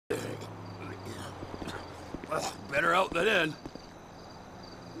Well, better out than in.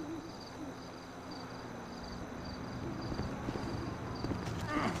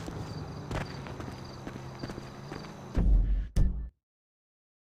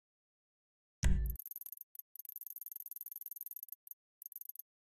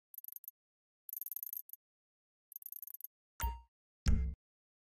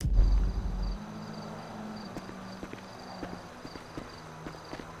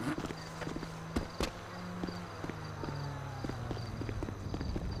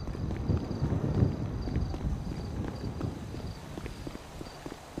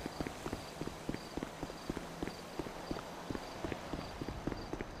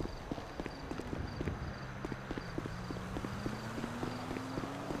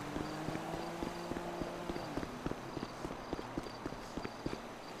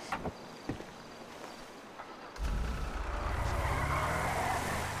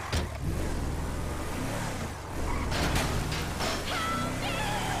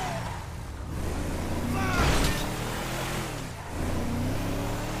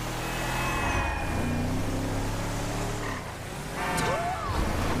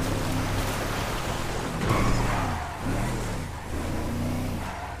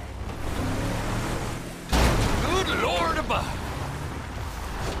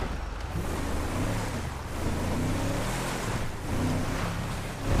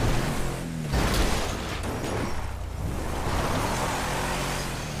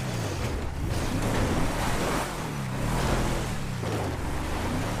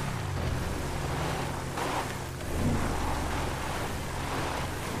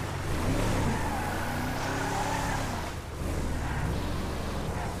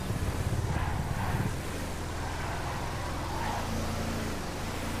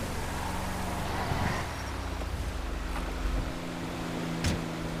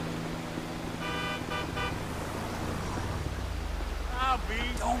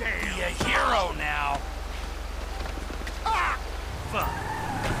 Don't be a hero now. Ah! Fuck.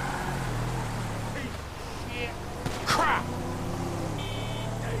 Shit. Crap.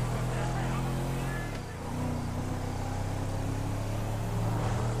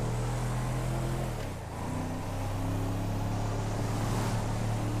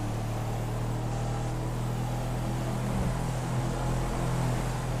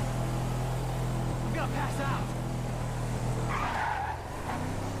 I'm gonna pass out.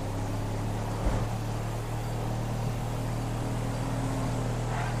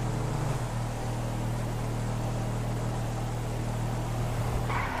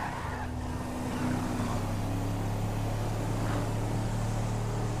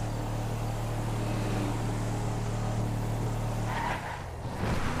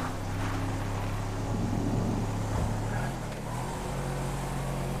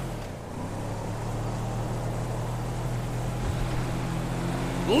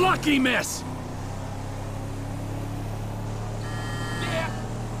 Lucky miss!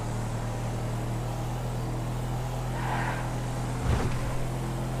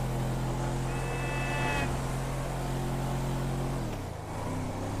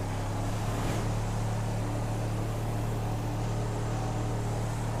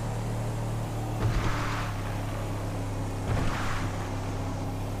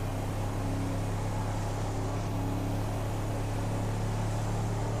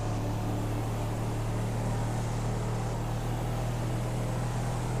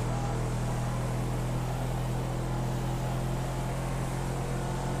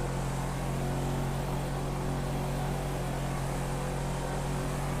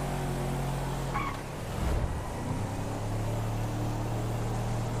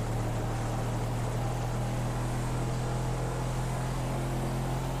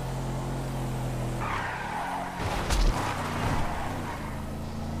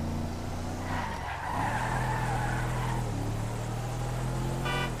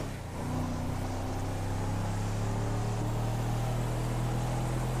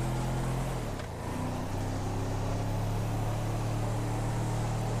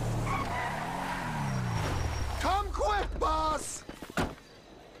 Boss!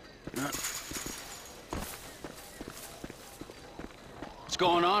 What's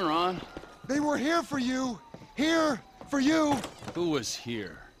going on, Ron? They were here for you. Here for you. Who was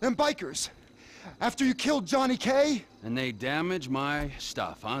here? Them bikers. After you killed Johnny K. And they damage my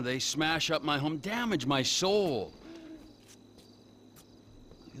stuff, huh? They smash up my home, damage my soul.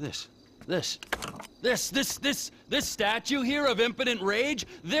 Look at this statue here of impotent rage,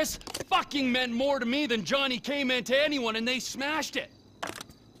 this fucking meant more to me than Johnny K meant to anyone, and they smashed it.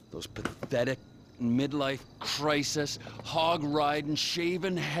 Those pathetic midlife crisis, hog-riding,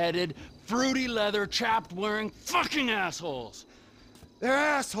 shaven-headed, fruity leather, chapped-wearing fucking assholes. They're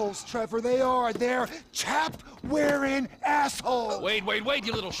assholes, Trevor. They are. They're chap-wearing assholes. Wait,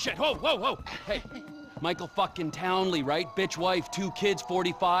 you little shit. Whoa, whoa, whoa. Hey, Michael fucking Townley, right? Bitch wife, 2 kids,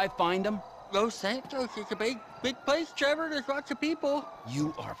 45. Find him? Los Santos is a big place, Trevor. There's lots of people.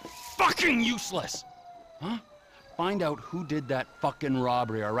 You are fucking useless. Huh? Find out who did that fucking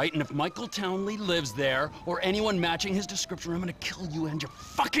robbery, all right? And if Michael Townley lives there, or anyone matching his description, I'm gonna kill you and your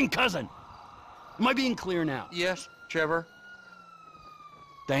fucking cousin. Am I being clear now? Yes, Trevor.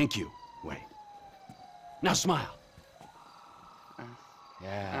 Thank you. Wait. Now smile.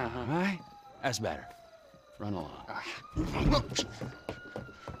 Yeah, right? That's better. Run along.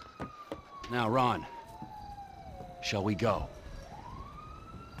 Now, Ron, shall we go?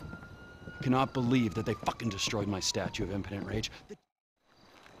 I cannot believe that they fucking destroyed my statue of impotent rage.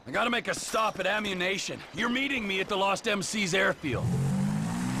 I gotta make a stop at ammunition. You're meeting me at the Lost MC's airfield.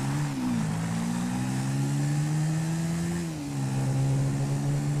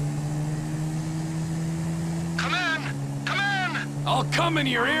 Come in! I'll come in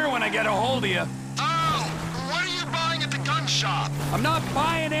your ear when I get a hold of you. Oh, what are you buying at the gun shop? I'm not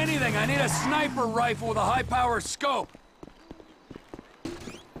buying anything. I need a sniper rifle with a high-power scope.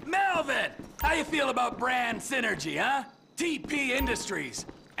 Melvin! How you feel about brand synergy, huh? TP Industries.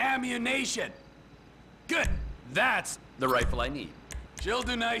 Ammunition. Good. That's the rifle I need. She'll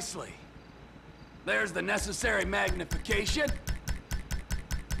do nicely. There's the necessary magnification.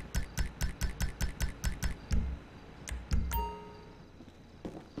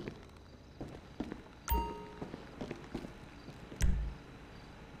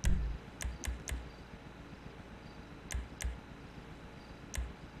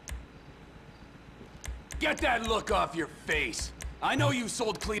 Get that look off your face. I know you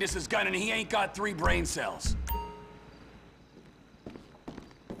sold Cletus's gun and he ain't got 3 brain cells.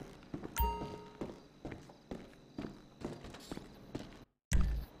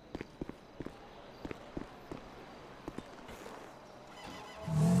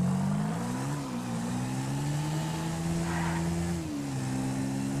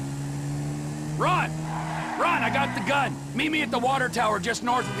 Ron, I got the gun. Meet me at the water tower just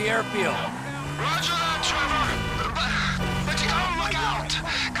north of the airfield. Roger that, Trevor. But you gotta look out,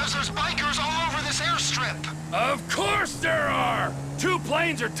 because there's bikers all over this airstrip. Of course there are! 2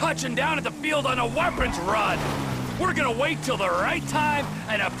 planes are touching down at the field on a weapons run. We're gonna wait till the right time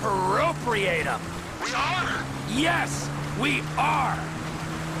and appropriate them. We are? Yes, we are.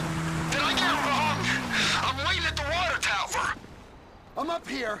 Did I get it wrong? I'm waiting at the water tower. I'm up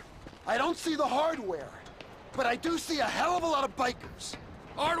here. I don't see the hardware, but I do see a hell of a lot of bikers.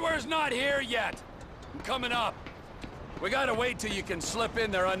 Hardware's not here yet. I'm coming up. We gotta wait till you can slip in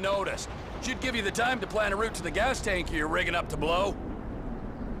there unnoticed. Should give you the time to plan a route to the gas tank you're rigging up to blow.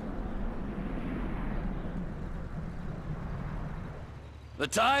 The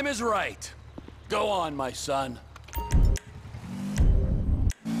time is right. Go on, my son.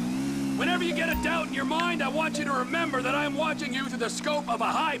 Whenever you get a doubt in your mind, I want you to remember that I'm watching you through the scope of a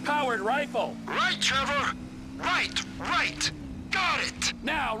high-powered rifle. Right, Trevor. Right. Got it.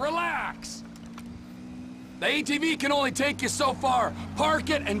 Now, relax. The ATV can only take you so far. Park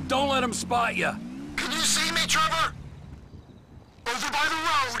it and don't let them spot you. Can you see me, Trevor? Over by the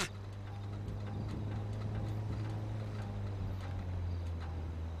road.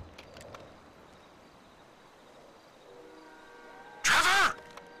 Trevor!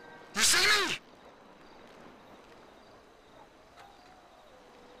 You see me?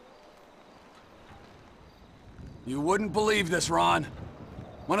 You wouldn't believe this, Ron.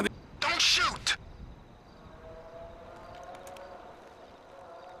 One of the... Don't shoot!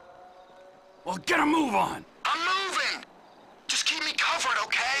 Well, get a move on. I'm moving! Just keep me covered,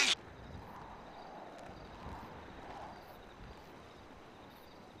 okay?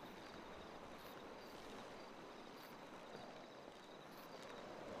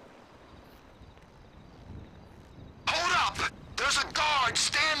 Hold up! There's a guard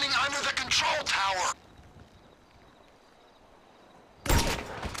standing under the control tower.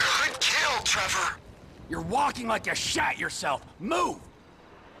 Good kill, Trevor. You're walking like you shat yourself. Move!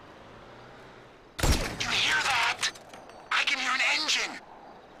 You hear that? I can hear an engine.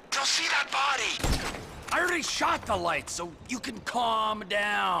 They'll see that body. I already shot the lights, so you can calm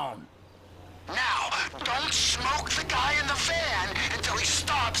down. Now, don't smoke the guy in the van until he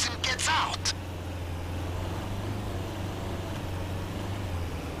stops and gets out.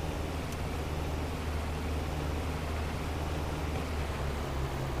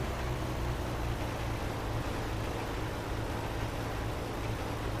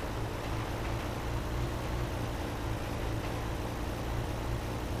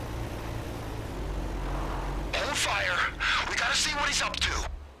 fire. We gotta see what he's up to.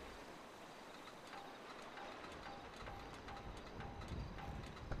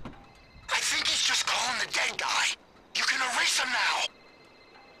 I think he's just calling the dead guy. You can erase him now.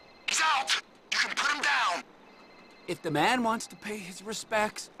 He's out. You can put him down. If the man wants to pay his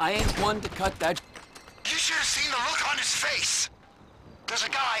respects, I ain't one to cut that. You should have seen the look on his face. There's a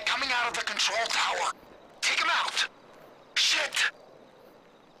guy coming out of the control tower. Take him out. Shit.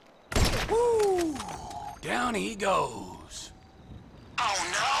 Woo! Down he goes. Oh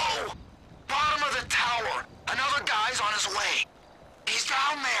no! Bottom of the tower. Another guy's on his way. He's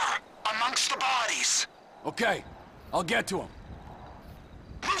down there, amongst the bodies. Okay, I'll get to him.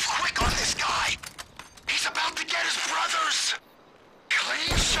 Move quick on this guy. He's about to get his brothers.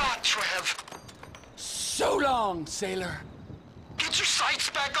 Clean shot, Trev. So long, sailor. Get your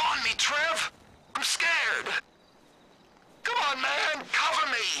sights back on me, Trev. I'm scared. Come on, man. Cover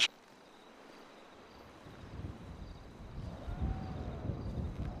me.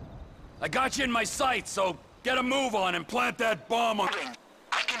 I got you in my sights, so get a move on and plant that bomb on...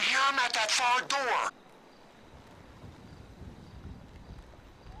 I can hear him at that far door.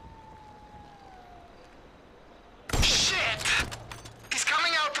 Shit! He's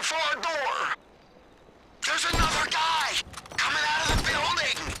coming out the far door. There's another guy coming out of the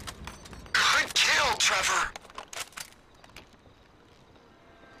building. Good kill, Trevor.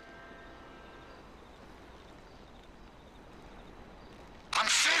 I'm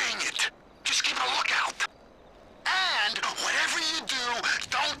fitting it. Just keep a lookout. And whatever you do,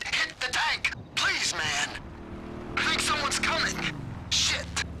 don't hit the tank. Please, man. I think someone's coming.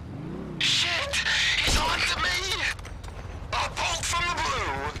 Shit. Shit! He's on to me! A bolt from the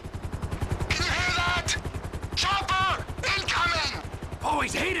blue. Can you hear that? Chopper! Incoming!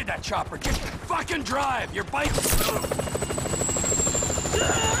 Always hated that chopper. Just fucking drive. Your bike...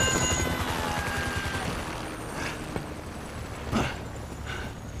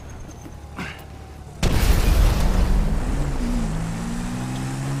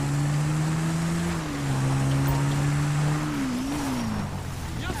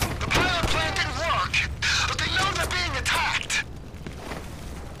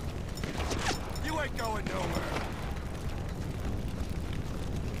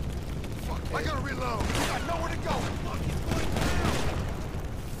 I gotta reload. I got nowhere to go.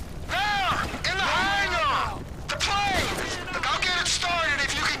 There! In the hangar! The plane! Look, I'll get it started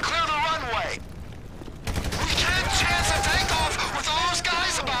if you can clear the runway. We can't chance a takeoff with all those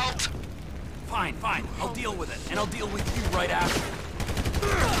guys about. Fine, fine. I'll deal with it, and I'll deal with you right after.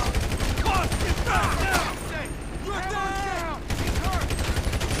 Come on! Get down! You're down! He's hurt!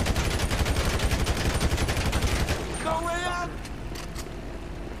 No way out!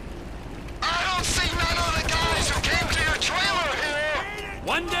 I don't see none of the guys who came to your trailer here!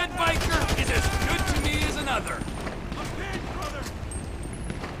 One dead biker is as good to me as another.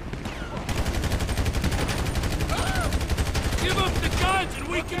 Give up the guns and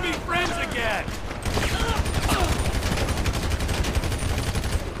we can be friends again!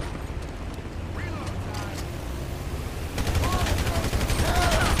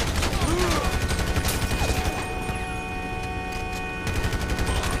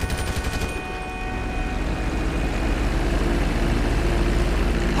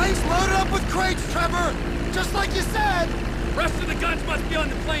 Loaded up with crates, Trevor! Just like you said! Rest of the guns must be on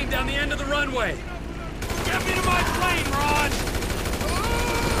the plane down the end of the runway. Get me to my plane, Raj!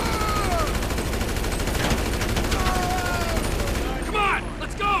 Come on!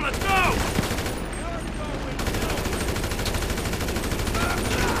 Let's go! Let's go!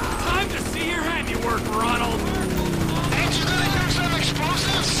 Time to see your handiwork, Ronald! Ain't you gonna use some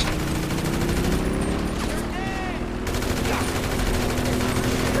explosives?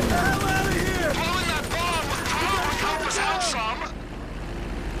 Blowing that bomb would probably help us out some.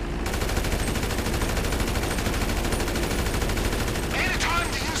 Ain't it time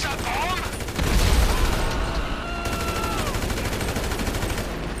to use that bomb?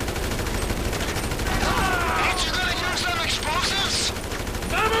 Ain't you gonna use them explosives?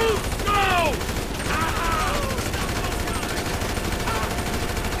 NEVOUS, go!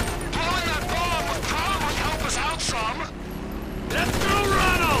 Blowing that bomb would probably help us out some. Let's go,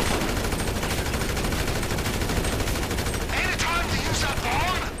 Ronald! Ain't it time to use that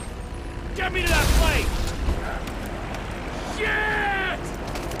bomb? Get me to that plane! Shit!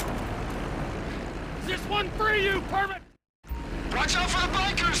 Is this one for you, Permit? Watch out for the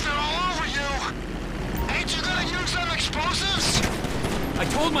bikers, they're all over you. Ain't you gonna use them explosives? I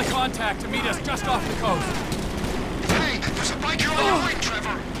told my contact to meet us just off the coast. Hey, there's a biker on your wing,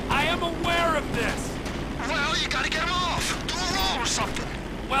 Trevor. I am aware of this. Well, you gotta get him off. Do a roll or something.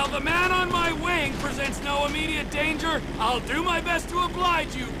 While the man on my wing presents no immediate danger, I'll do my best to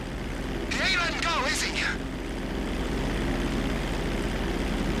oblige you. He ain't letting go, is he?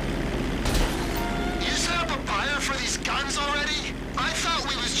 You set up a buyer for these guns already? I thought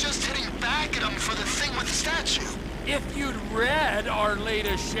we was just hitting back at him for the thing with the statue. If you'd read our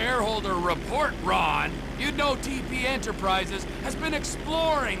latest shareholder report, Ron, you'd know TP Enterprises has been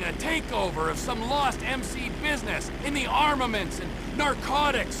exploring a takeover of some lost MC business in the armaments and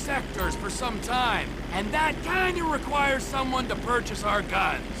narcotics sectors for some time. And that kinda requires someone to purchase our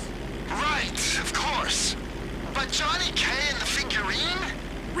guns. Right, of course. But Johnny K and the figurine?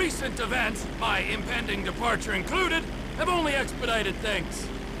 Recent events, my impending departure included, have only expedited things.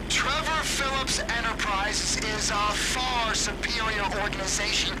 Trevor Phillips Enterprises is a far superior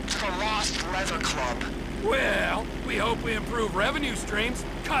organization to the Lost Leather Club. Well, we hope we improve revenue streams,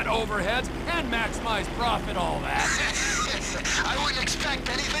 cut overheads, and maximize profit, all that. I wouldn't expect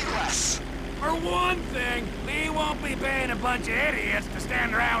anything less. For one thing, we won't be paying a bunch of idiots to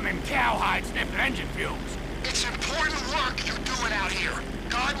stand around in cowhide sniffing engine fumes. It's important work you're doing out here.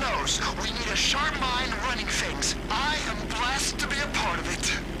 God knows, we need a sharp mind running things. I am blessed to be a part of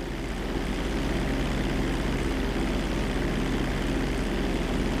it.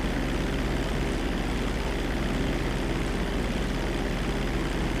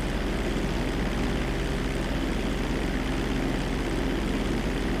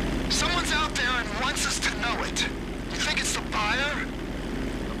 Someone's out there and wants us to know it. You think it's the buyer?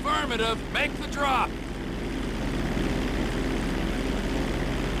 Affirmative. Make the drop.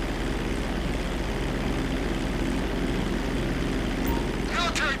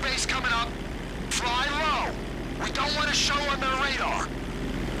 Military base coming up. Fly low. We don't want to show on their radar.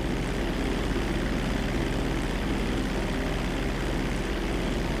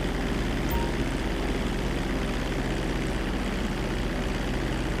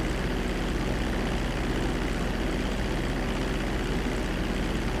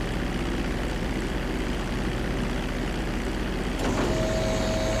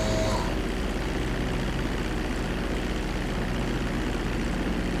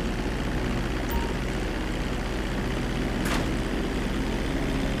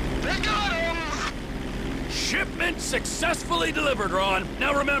 Shipment successfully delivered, Ron.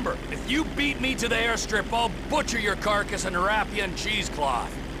 Now remember, if you beat me to the airstrip, I'll butcher your carcass and wrap you in cheesecloth.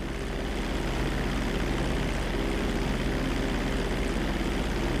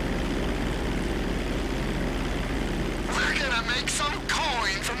 We're gonna make some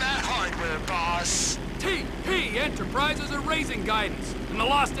coin from that hardware, boss. TP Enterprises are raising guidance, and the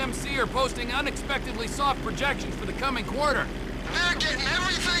Lost MC are posting unexpectedly soft projections for the coming quarter. They're getting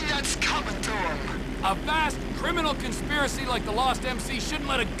everything that's coming to them. A vast criminal conspiracy like the Lost MC shouldn't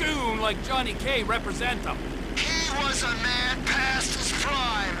let a goon like Johnny K represent them. He was a man past his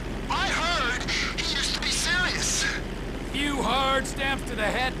prime. I heard he used to be serious. Few hard stamps to the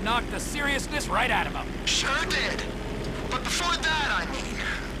head knocked the seriousness right out of him. Sure did. But before that, I mean,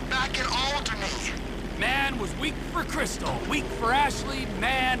 back in Alderney. Man was weak for Crystal, weak for Ashley,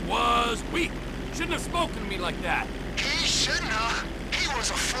 man was weak. Shouldn't have spoken to me like that. He shouldn't have. He was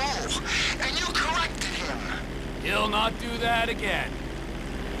a fool, and you corrected him. He'll not do that again.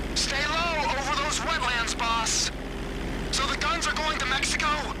 Stay low over those wetlands, boss. So the guns are going to Mexico?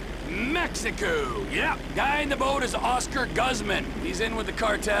 Mexico! Yep. Guy in the boat is Oscar Guzman. He's in with the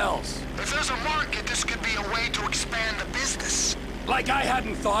cartels. If there's a market, this could be a way to expand the business. Like I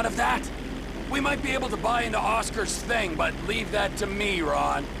hadn't thought of that. We might be able to buy into Oscar's thing, but leave that to me,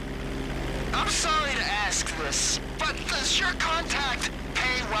 Ron. I'm sorry to ask this, but does your contact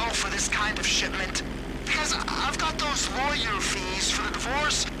pay well for this kind of shipment? Because I've got those lawyer fees for the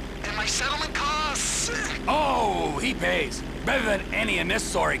divorce and my settlement costs. Oh, he pays. Better than any in this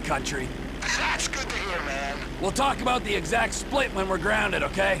sorry country. That's good to hear, man. We'll talk about the exact split when we're grounded,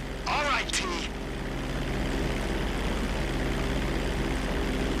 okay? All right, T.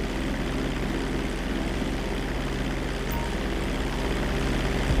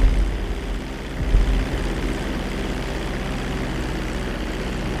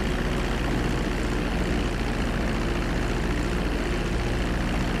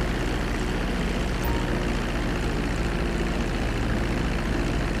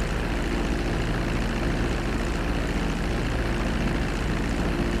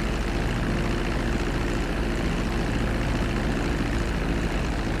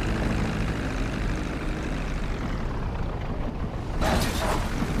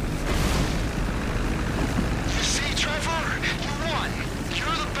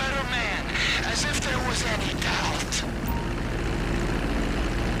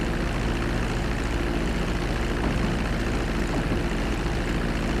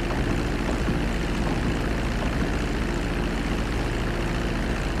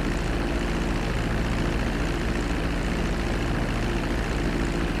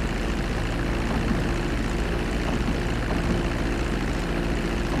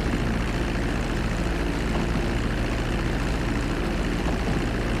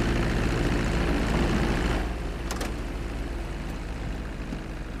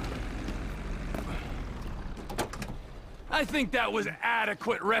 I think that was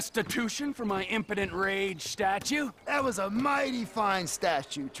adequate restitution for my impotent rage statue. That was a mighty fine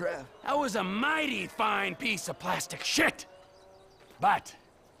statue, Trev. That was a mighty fine piece of plastic shit. But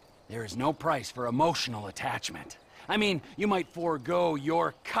there is no price for emotional attachment. I mean, you might forego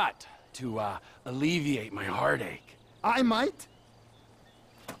your cut to alleviate my heartache. I might?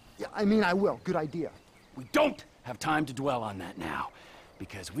 Yeah, I mean, I will. Good idea. We don't have time to dwell on that now,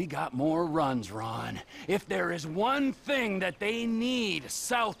 because we got more runs, Ron. If there is one thing that they need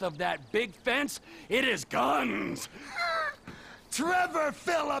south of that big fence, it is guns! Trevor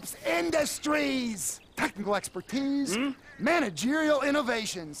Phillips Industries! Technical expertise, managerial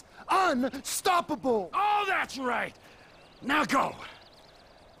innovations, unstoppable! Oh, that's right! Now go!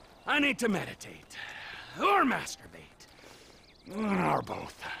 I need to meditate. Or masturbate. Or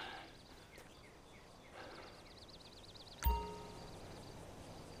both.